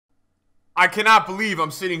I cannot believe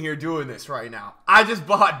I'm sitting here doing this right now. I just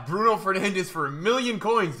bought Bruno Fernandes for 1,000,000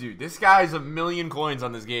 coins, dude. This guy's 1,000,000 coins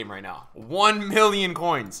on this game right now. 1,000,000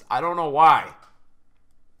 coins. I don't know why.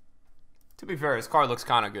 To be fair, his card looks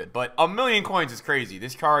kind of good, but 1,000,000 coins is crazy.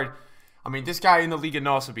 This card, I mean, this guy in the league can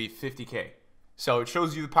also be 50K. So it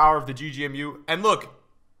shows you the power of the GGMU. And look,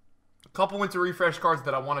 a couple winter refresh cards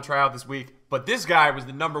that I want to try out this week, but this guy was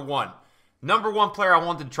the number one player I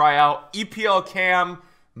wanted to try out. EPL Cam,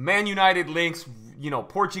 Man United links, you know,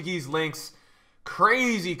 Portuguese links,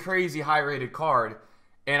 crazy high rated card.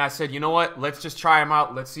 And I said, you know what, let's just try him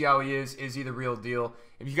out. Let's see how he is. Is he the real deal?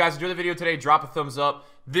 If you guys enjoyed the video today, drop a thumbs up.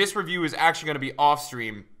 This review is actually going to be off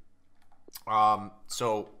stream,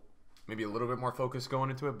 so maybe a little bit more focus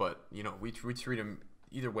going into it, but you know, we treat him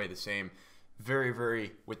either way the same.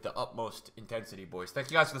 Very with the utmost intensity, boys.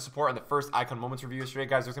 Thank you guys for the support on the first Icon Moments review yesterday,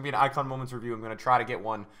 guys. There's gonna be an Icon Moments review. I'm gonna try to get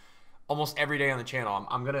one almost every day on the channel.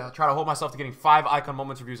 I'm gonna try to hold myself to getting 5 Icon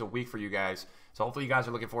Moments reviews a week for you guys. So hopefully you guys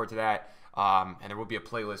are looking forward to that. And there will be a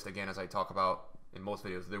playlist again, as I talk about in most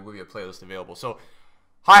videos. There will be a playlist available. So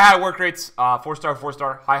high work rates, 4-star,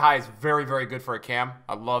 4-star. High is very good for a cam.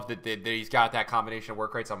 I love that he's got that combination of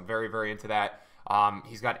work rates. I'm very into that.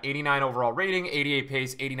 He's got 89 overall rating, 88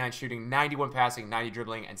 pace, 89 shooting, 91 passing, 90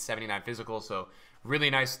 dribbling, and 79 physical. So really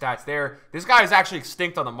nice stats there. This guy is actually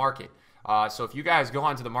extinct on the market. So if you guys go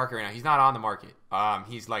onto the market right now, he's not on the market.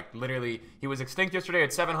 He's like literally, he was extinct yesterday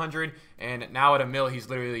at 700, and now at 1,000,000, he's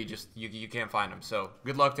literally just, you can't find him. So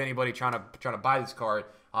good luck to anybody trying to buy this card.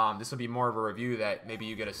 This will be more of a review that maybe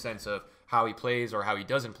you get a sense of how he plays or how he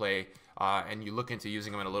doesn't play, and you look into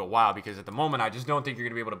using him in a little while, because at the moment I just don't think you're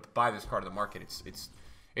gonna be able to buy this card on the market.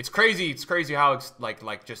 It's crazy. It's crazy how it's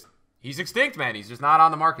just he's extinct, man. He's just not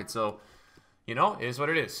on the market. So you know, it is what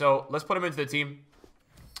it is. So let's put him into the team.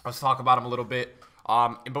 Let's talk about him a little bit.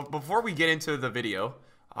 But before we get into the video,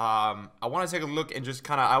 I want to take a look and just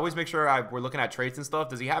kind of, I always make sure we're looking at traits and stuff.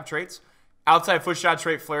 Does he have traits? Outside foot shot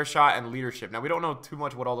trait, flare shot, and leadership. Now, we don't know too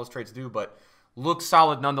much what all those traits do, but looks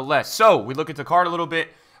solid nonetheless. So we look at the card a little bit.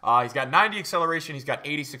 He's got 90 acceleration. He's got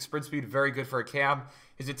 86 sprint speed. Very good for a cam.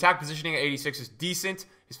 His attack positioning at 86 is decent.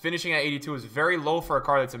 His finishing at 82 is very low for a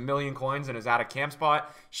card that's 1,000,000 coins and is at a cam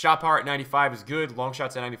spot. Shot power at 95 is good. Long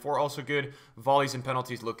shots at 94 also good. Volleys and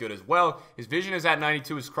penalties look good as well. His vision is at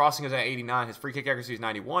 92. His crossing is at 89. His free kick accuracy is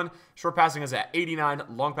 91. Short passing is at 89.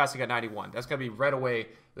 Long passing at 91. That's going to be right away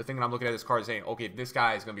the thing that I'm looking at this card saying, okay, this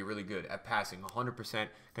guy is going to be really good at passing. 100% going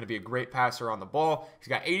to be a great passer on the ball. He's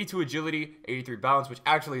got 82 agility, 83 balance, which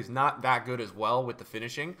actually is not that good as well with the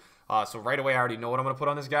finishing. So right away, I already know what I'm going to put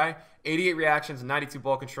on this guy. 88 reactions, 92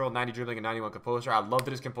 ball control, 90 dribbling, and 91 composure. I love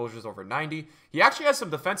that his composure is over 90. He actually has some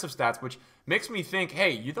defensive stats, which makes me think,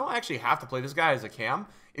 hey, you don't actually have to play this guy as a cam.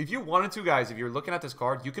 If you wanted to, guys, if you're looking at this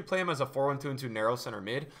card, you could play him as a 4-1-2-2 narrow center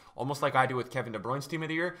mid, almost like I do with Kevin De Bruyne's team of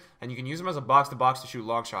the year, and you can use him as a box-to-box to shoot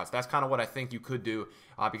long shots. That's kind of what I think you could do,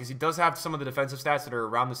 because he does have some of the defensive stats that are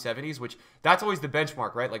around the 70s, which that's always the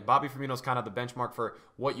benchmark, right? Like Bobby Firmino's kind of the benchmark for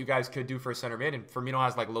what you guys could do for a center mid, and Firmino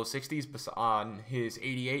has like low 60s on his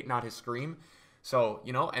 88, not his scream. So,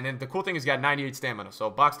 you know, and then the cool thing is he's got 98 stamina. So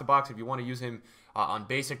box-to-box, if you want to use him on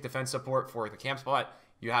basic defense support for the cam spot,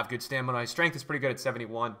 you have good stamina. His strength is pretty good at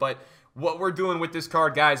 71. But what we're doing with this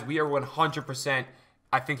card, guys, we are 100%.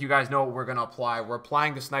 I think you guys know what we're going to apply. We're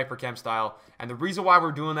applying the sniper cam style. And the reason why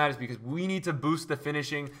we're doing that is because we need to boost the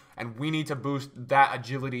finishing and we need to boost that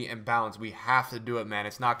agility and balance. We have to do it, man.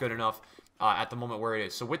 It's not good enough at the moment where it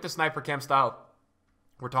is. So with the sniper cam style,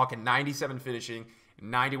 we're talking 97 finishing,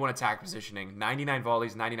 91 attack positioning, 99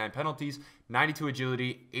 volleys, 99 penalties, 92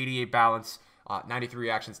 agility, 88 balance, 93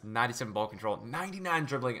 reactions, 97 ball control, 99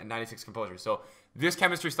 dribbling, and 96 composure. So this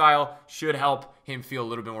chemistry style should help him feel a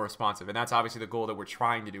little bit more responsive. And that's obviously the goal that we're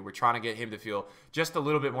trying to do. We're trying to get him to feel just a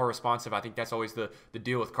little bit more responsive. I think that's always the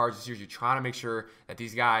deal with cards this year. You're trying to make sure that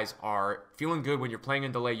these guys are feeling good when you're playing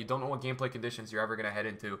in delay. You don't know what gameplay conditions you're ever going to head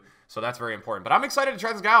into. So that's very important. But I'm excited to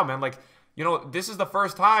try this guy out, man. Like, you know, this is the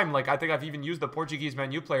first time, like, I think I've even used the Portuguese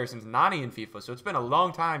Man U player since Nani in FIFA. So it's been a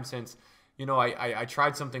long time since, you know, I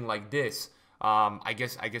tried something like this. I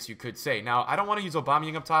guess you could say. Now, I don't want to use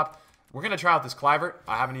Aubameyang up top. We're going to try out this Kluivert.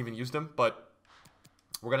 I haven't even used him, but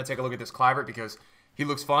we're going to take a look at this Kluivert because he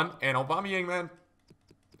looks fun. And Aubameyang, man,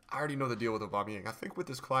 I already know the deal with Aubameyang. I think with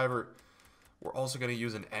this Kluivert, we're also going to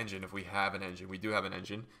use an engine if we have an engine. We do have an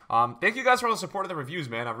engine. Thank you guys for all the support of the reviews,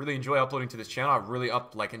 man. I really enjoy uploading to this channel. I really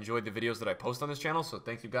enjoyed the videos that I post on this channel. So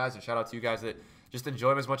thank you guys, and shout out to you guys that just enjoy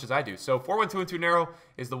them as much as I do. So 4-1-2-2 narrow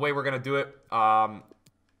is the way we're going to do it. I'm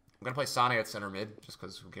going to play Sane at center mid, just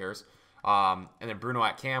because who cares. And then Bruno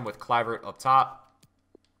at cam with Kluivert up top.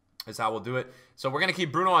 is how we'll do it. So we're gonna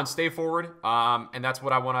keep Bruno on stay forward, and that's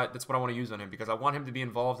what I wanna use on him, because I want him to be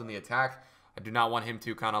involved in the attack. I do not want him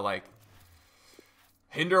to kind of like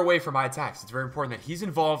hinder away from my attacks. It's very important that he's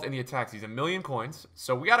involved in the attacks. He's 1,000,000 coins.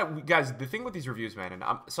 So guys, the thing with these reviews, man, and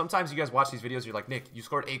sometimes you guys watch these videos, you're like, Nick, you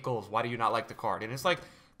scored 8 goals. Why do you not like the card? And it's like,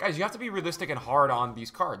 guys, you have to be realistic and hard on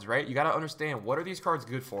these cards, right? You got to understand, what are these cards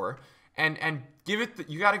good for, and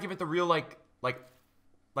you got to give it the real like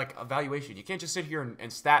evaluation. You can't just sit here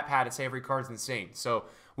and stat pad and say every card's insane. So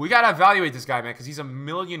we got to evaluate this guy, man, because he's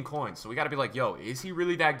 1,000,000 coins. So we got to be like, yo, is he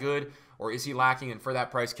really that good, or is he lacking? And for that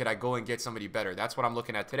price, could I go and get somebody better? That's what I'm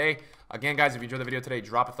looking at today. Again, guys, if you enjoyed the video today,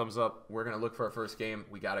 drop a thumbs up. We're going to look for our first game.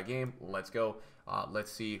 We got a game. Let's go.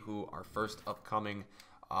 Let's see who our first upcoming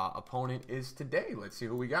opponent is today. Let's see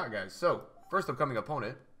who we got, guys. So first upcoming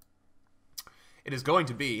opponent, it is going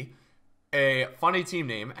to be a funny team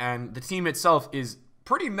name, and the team itself is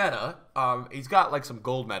pretty meta. He's got like some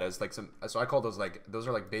gold metas, like so I call those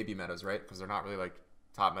are like baby metas, right? Because they're not really like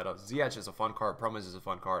top meta. Ziyech is a fun card. Promise is a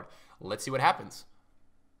fun card. Let's see what happens.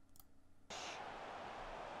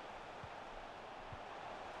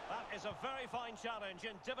 That is a very fine challenge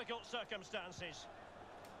in difficult circumstances.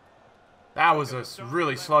 That was a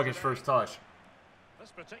really sluggish first touch.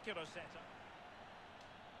 This particular setup.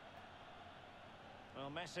 Well,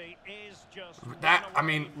 Messi is just that. I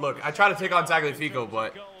mean, look, I try to take on Tagliafico,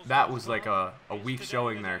 but that was like a weak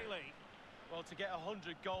showing there. Well, to get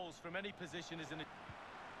 100 goals from any position is an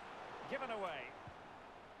given away.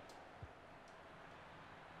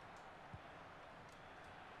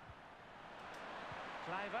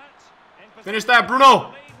 Finish that,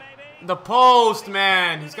 Bruno. The post,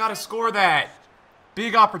 man. He's got to score that.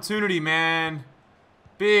 Big opportunity, man.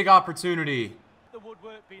 Big opportunity. The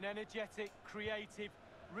woodwork being energetic, creative,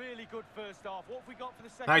 really good first half. What have we got for the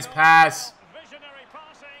second nice half? pass. Visionary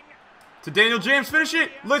passing. To Daniel James. Finish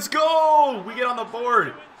it. Let's go. We get on the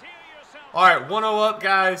board. All right, 1-0 up,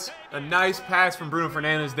 guys. A nice pass from Bruno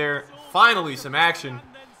Fernandes there. Finally, some action.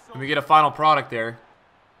 And we get a final product there.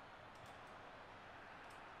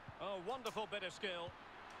 Oh, wonderful bit of skill.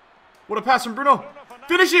 What a pass from Bruno.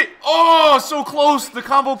 Finish it. Oh, so close. The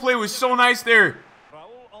combo play was so nice there. Raul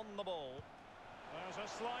on the ball. There's a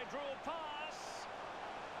slide rule pass.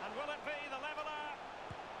 And will it be the leveler?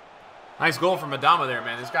 Nice goal from Adama there,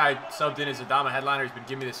 man. This guy subbed in as Adama headliner. He's been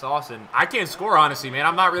giving me the sauce, and I can't score, honestly, man.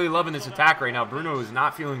 I'm not really loving this attack right now. Bruno is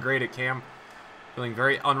not feeling great at cam. Feeling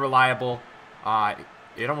very unreliable.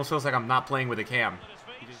 It almost feels like I'm not playing with a cam.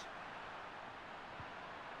 He's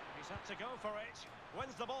had to go for it.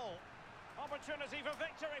 Wins the ball. Opportunity for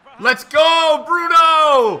victory. Let's go,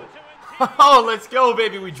 Bruno! Oh, let's go,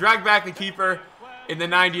 baby. We dragged back the keeper in the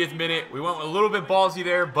 90th minute. We went a little bit ballsy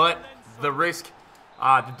there, but the risk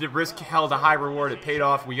held a high reward. It paid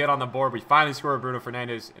off. We get on the board. We finally scored Bruno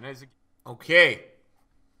Fernandes. And okay.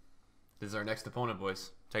 This is our next opponent,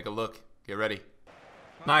 boys. Take a look. Get ready.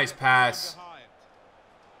 Nice pass.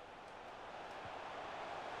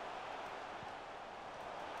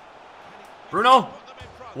 Bruno,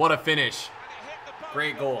 what a finish.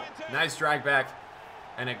 Great goal. Nice drag back.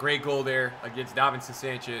 And a great goal there against Davinson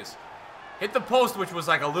Sanchez. Hit the post, which was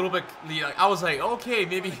like a little bit, I was like, okay,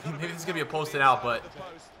 maybe this is going to be a posted out, but.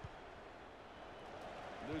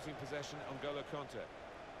 Losing possession on N'Golo Kanté.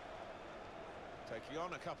 Taking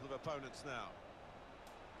on a couple of opponents now.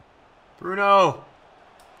 Bruno.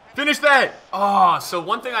 Finish that! Oh, so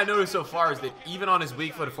one thing I noticed so far is that even on his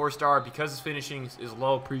weak foot 4-star, because his finishing is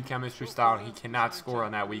low pre-chemistry style, he cannot score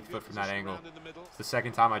on that weak foot from that angle. It's the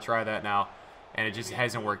second time I try that now, and it just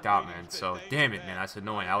hasn't worked out, man. So, damn it, man, that's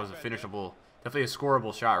annoying. That was a finishable, definitely a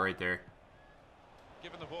scoreable shot right there.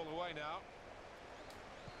 Giving the ball away now.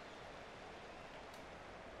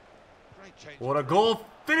 What a goal.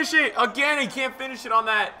 Finish it! Again, he can't finish it on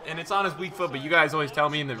that, and it's on his weak foot, but you guys always tell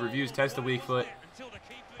me in the reviews, test the weak foot.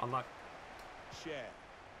 Unlucky. Share.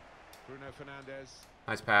 Bruno Fernandes.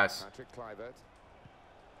 Nice pass. Patrick Kluivert.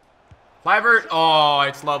 Kluivert. Oh,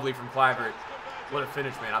 it's lovely from Kluivert. What a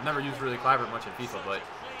finish, man. I've never used really Kluivert much in FIFA, but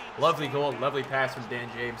lovely goal, lovely pass from Dan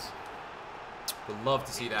James. Would love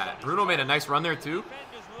to see that. Bruno made a nice run there too,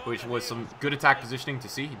 which was some good attack positioning to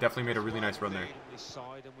see. He definitely made a really nice run there. This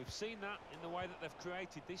side, and we've seen that in the way that they've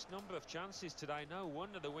created this number of chances today. No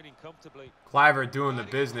wonder they're winning comfortably. Kluivert doing the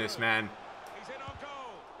business, man.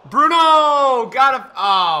 Bruno! Got him!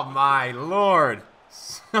 Oh, my Lord.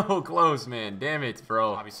 So close, man. Damn it,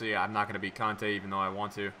 bro. Obviously, I'm not going to beat Kanté, even though I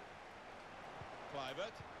want to. Kluivert.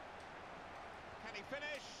 Can he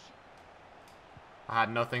finish? I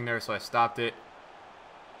had nothing there, so I stopped it.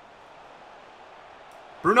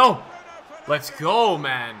 Bruno! Let's go,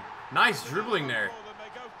 man. Nice dribbling there.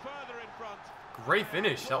 Great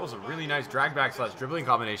finish. That was a really nice drag back / dribbling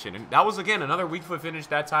combination. And that was, again, another weak foot finish.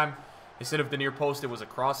 That time, instead of the near post, it was a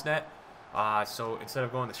cross net. So instead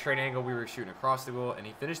of going the straight angle, we were shooting across the goal. And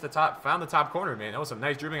he finished the top, found the top corner, man. That was some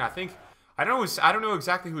nice dribbling. I don't know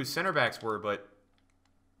exactly who his center backs were, but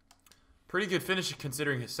pretty good finish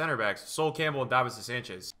considering his center backs. Sol Campbell and Davis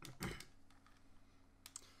Sanchez.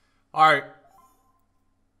 All right.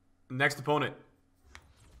 Next opponent.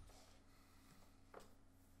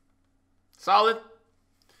 Solid.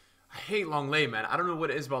 I hate Longley, man. I don't know what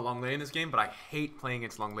it is about Longley in this game, but I hate playing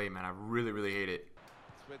against Longley, man. I really, really hate it.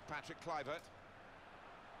 It's with Patrick Kluivert.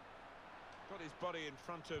 Got his body in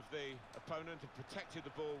front of the opponent and protected the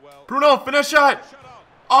ball well. Bruno, finish shot. Shot on.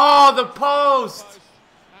 Oh, the post.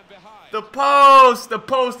 And behind. The post. The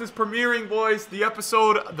post is premiering, boys. The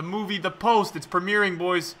episode, the movie, The Post. It's premiering,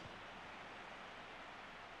 boys.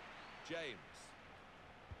 James.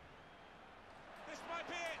 This might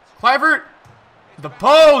be it. Kluivert. The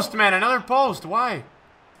post, man. Another post. Why?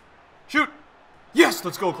 Shoot. Yes,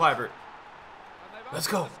 let's go, Kluivert. And they've Let's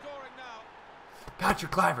opened go. the scoring now.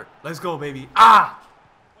 Patrick Kluivert. Let's go, baby. Ah.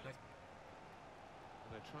 And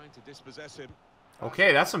they're trying to dispossess him.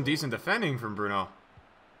 Okay, that's some decent defending from Bruno.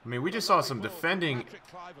 I mean, we just saw some defending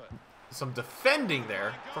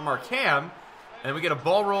there from our cam. And we get a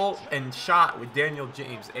ball roll and shot with Daniel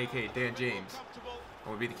James, a.k.a. Dan James.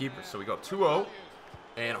 And we beat the keeper. So we go 2-0.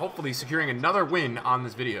 And hopefully securing another win on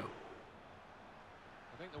this video.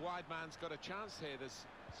 I think the wide man's got a chance here. There's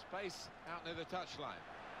space out near the touchline.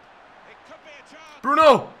 It could be a chance.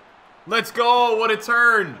 Bruno! Let's go! What a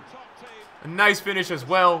turn! Top team. A nice finish as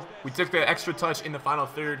well. We took the extra touch in the final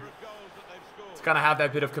third. Goals that they've scored. To kind of have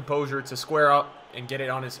that bit of composure to square up and get it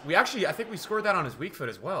on his... I think we scored that on his weak foot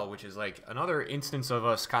as well, which is like another instance of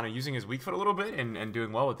us kind of using his weak foot a little bit and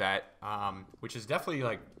doing well with that, which is definitely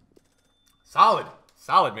like solid.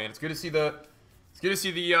 Solid, man. It's good to see the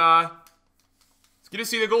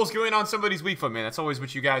goals going on somebody's weak foot, man. That's always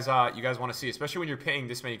what you guys want to see, especially when you're paying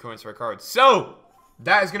this many coins for a card. So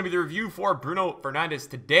that is going to be the review for Bruno Fernandes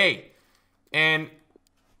today. And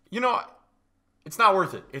you know, it's not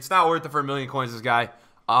worth it. It's not worth it for 1,000,000 coins, this guy.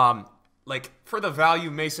 Like for the value,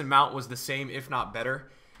 Mason Mount was the same, if not better.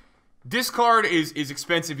 This card is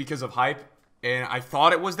expensive because of hype. And I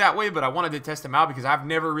thought it was that way, but I wanted to test him out because I've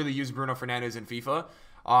never really used Bruno Fernandes in FIFA.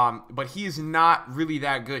 But he is not really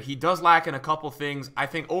that good. He does lack in a couple things. I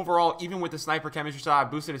think overall, even with the sniper chemistry style, I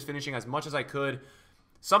boosted his finishing as much as I could.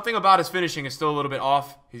 Something about his finishing is still a little bit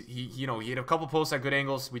off. He had a couple posts at good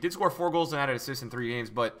angles. We did score 4 goals and added assists in 3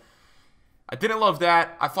 games, but I didn't love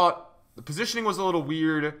that. I thought the positioning was a little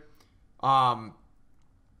weird.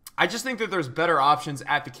 I just think that there's better options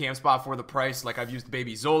at the cam spot for the price. Like I've used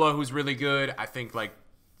Baby Zola, who's really good. I think like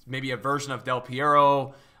maybe a version of Del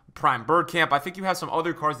Piero, Prime Birdcamp. I think you have some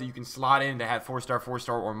other cards that you can slot in to have 4-star,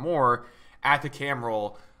 4-star or more at the cam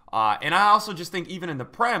roll. And I also just think even in the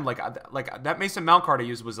Prem, like that Mason Mount card I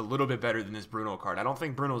used was a little bit better than this Bruno card. I don't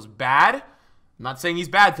think Bruno's bad. I'm not saying he's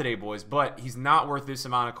bad today, boys, but he's not worth this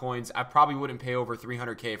amount of coins. I probably wouldn't pay over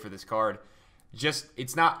 300K for this card. Just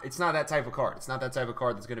it's not that type of card. It's not that type of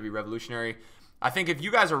card that's going to be revolutionary. I think if you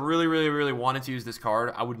guys are really wanting to use this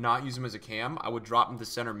card, I would not use him as a cam. I would drop him to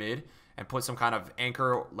center mid and put some kind of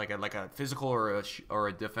anchor, like a physical or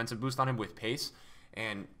a defensive boost on him with pace,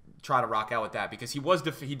 and try to rock out with that because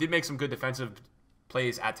he did make some good defensive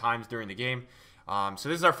plays at times during the game. So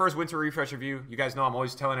this is our first winter refresh review. You guys know I'm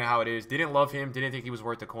always telling you how it is. Didn't love him. Didn't think he was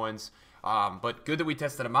worth the coins. But good that we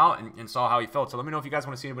tested him out and saw how he felt. So let me know if you guys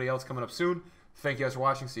want to see anybody else coming up soon. Thank you guys for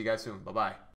watching. See you guys soon. Bye-bye.